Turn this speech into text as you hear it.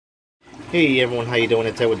Hey everyone, how you doing?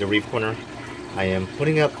 It's Ed with the Reef Corner. I am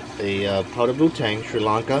putting up a powder blue Tang, Sri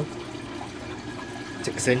Lanka.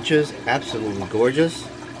 6 inches, absolutely gorgeous.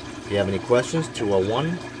 If you have any questions,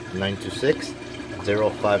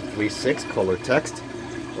 201-926-0536, call or text,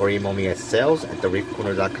 or email me at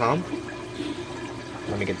sales@TheReefCorner.com.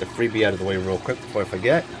 Let me get the freebie out of the way real quick before I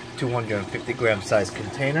forget. 250 gram size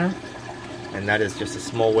container, and that is just a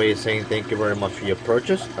small way of saying thank you very much for your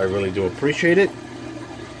purchase. I really do appreciate it.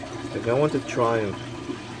 I'm going to try and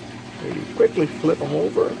maybe quickly flip them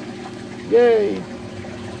over. Yay!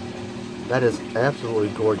 That is absolutely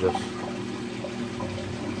gorgeous.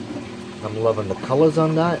 I'm loving the colors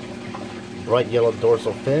on that. Bright yellow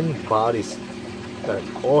dorsal fin, body's got an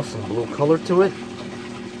awesome blue color to it.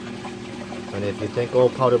 And if you think all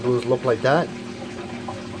powder blues look like that,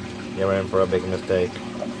 you're in for a big mistake.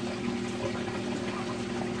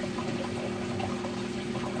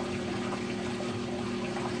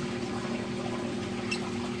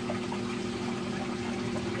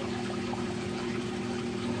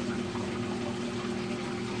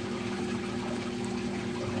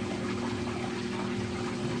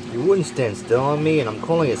 You wouldn't stand still on me, and I'm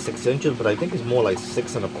calling it 6 inches, but I think it's more like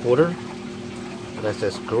 6 1/4. But I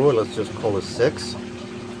said screw it, let's just call it 6.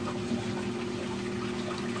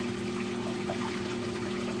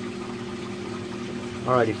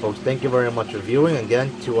 Alrighty folks, thank you very much for viewing.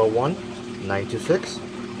 Again,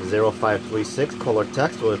 201-926-0536, call or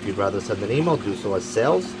text, or if you'd rather send an email, do so at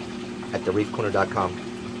sales@TheReefCorner.com.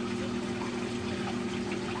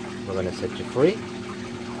 We're going to set you free.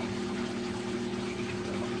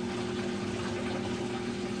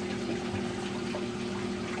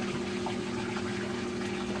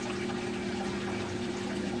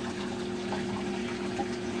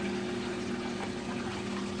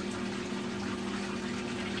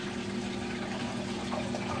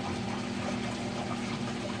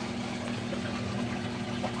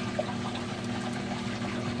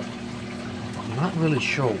 I'm not really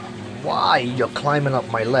sure why you're climbing up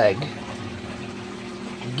my leg.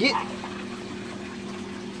 Get!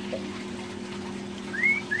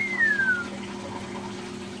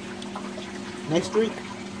 Next streak.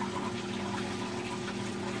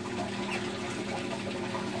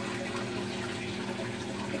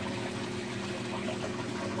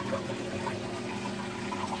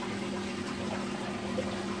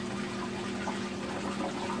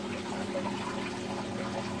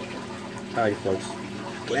 Alright folks,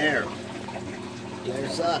 glare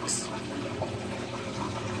sucks.